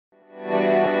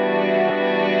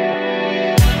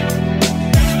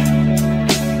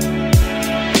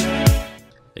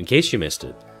case you missed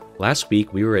it, last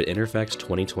week we were at INTERPHEX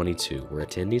 2022, where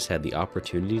attendees had the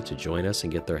opportunity to join us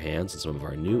and get their hands on some of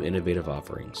our new innovative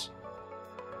offerings.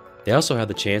 They also had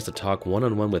the chance to talk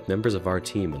one-on-one with members of our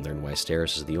team and learn why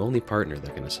STERIS is the only partner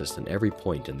that can assist in every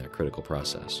point in their critical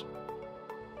process.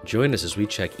 Join us as we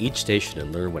check each station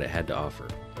and learn what it had to offer.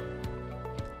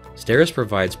 STERIS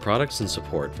provides products and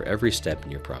support for every step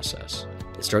in your process.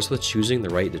 It starts with choosing the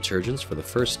right detergents for the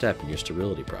first step in your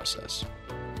sterility process.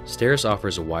 STERIS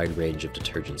offers a wide range of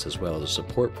detergents as well as a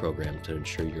support program to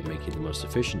ensure you're making the most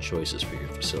efficient choices for your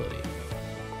facility.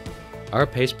 Our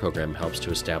PACE program helps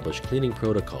to establish cleaning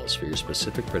protocols for your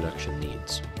specific production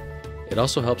needs. It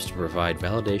also helps to provide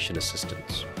validation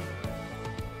assistance.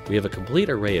 We have a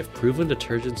complete array of proven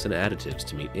detergents and additives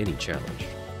to meet any challenge.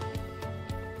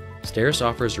 STERIS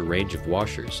offers a range of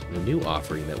washers and a new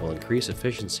offering that will increase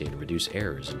efficiency and reduce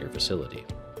errors in your facility.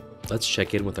 Let's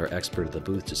check in with our expert at the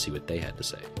booth to see what they had to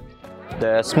say.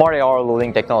 The Smart AR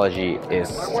loading technology is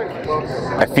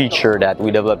a feature that we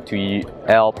developed to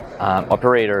help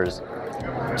operators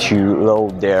to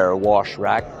load their wash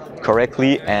rack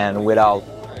correctly and without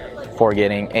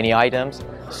forgetting any items,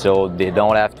 so they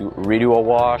don't have to redo a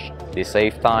wash, they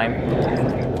save time.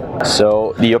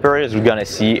 So the operators are going to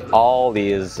see all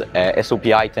these SOP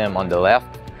items on the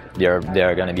left. There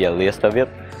are going to be a list of it,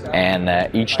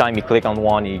 and each time you click on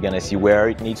one, you're going to see where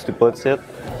it needs to put it,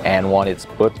 and when it's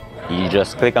put, you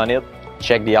just click on it,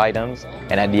 check the items,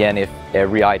 and at the end, if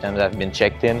every item has been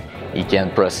checked in, you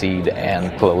can proceed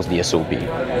and close the SOP.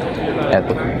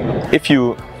 And if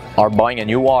you are buying a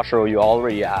new washer or you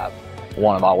already have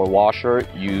one of our washer,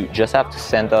 you just have to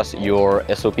send us your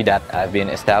SOP that have been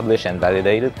established and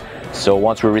validated. So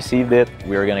once we received it,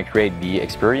 we are going to create the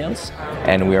experience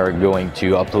and we are going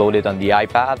to upload it on the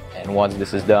iPad, and once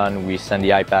this is done, we send the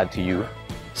iPad to you.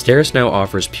 STERIS now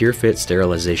offers PureFit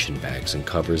sterilization bags and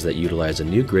covers that utilize a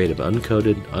new grade of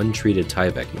uncoated, untreated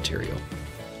Tyvek material.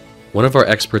 One of our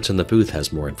experts in the booth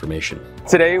has more information.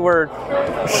 Today we're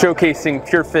showcasing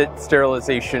PureFit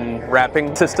sterilization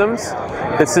wrapping systems.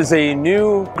 This is a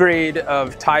new grade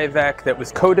of Tyvek that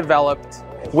was co-developed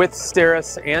with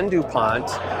STERIS and DuPont,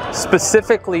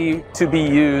 specifically to be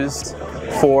used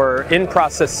for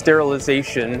in-process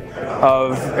sterilization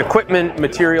of equipment,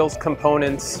 materials,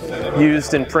 components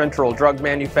used in parenteral drug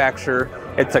manufacture.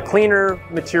 It's a cleaner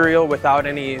material without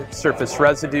any surface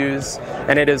residues,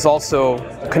 and it is also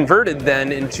converted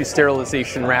then into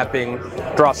sterilization wrapping,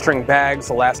 drawstring bags,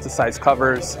 elasticized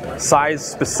covers, sized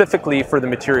specifically for the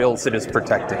materials it is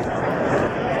protecting.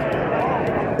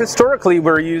 Historically,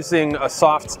 we're using a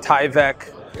soft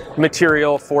Tyvek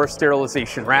material for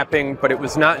sterilization wrapping, but it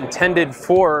was not intended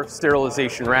for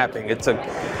sterilization wrapping. It's a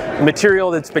material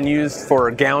that's been used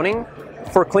for gowning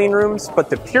for clean rooms, but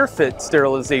the PureFit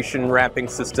sterilization wrapping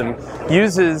system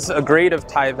uses a grade of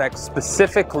Tyvek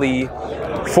specifically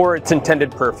for its intended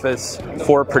purpose,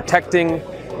 for protecting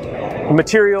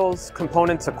materials,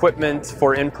 components, equipment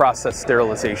for in-process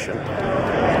sterilization.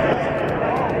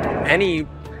 Any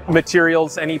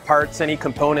materials, any parts, any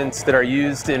components that are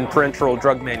used in parenteral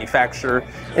drug manufacture,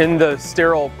 in the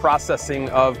sterile processing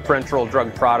of parenteral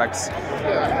drug products,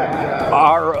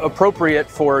 are appropriate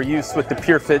for use with the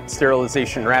PureFit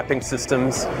sterilization wrapping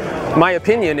systems. My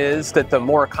opinion is that the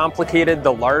more complicated,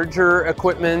 the larger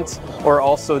equipment, or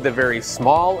also the very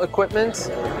small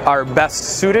equipment, are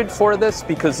best suited for this,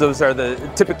 because those are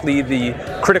typically the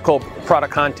critical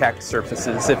product contact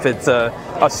surfaces. If it's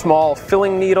a small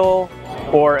filling needle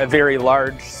or a very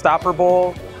large stopper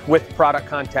bowl with product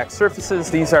contact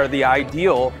surfaces, these are the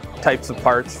ideal types of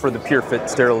parts for the PureFit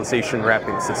sterilization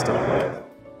wrapping system.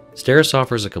 STERIS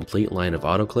offers a complete line of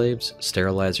autoclaves,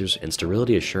 sterilizers, and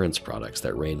sterility assurance products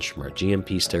that range from our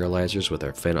GMP sterilizers with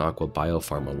our FinAqua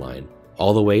Biopharma line,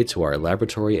 all the way to our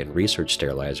laboratory and research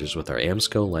sterilizers with our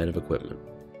AMSCO line of equipment.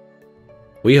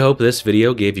 We hope this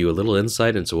video gave you a little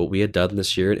insight into what we had done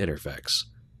this year at INTERPHEX.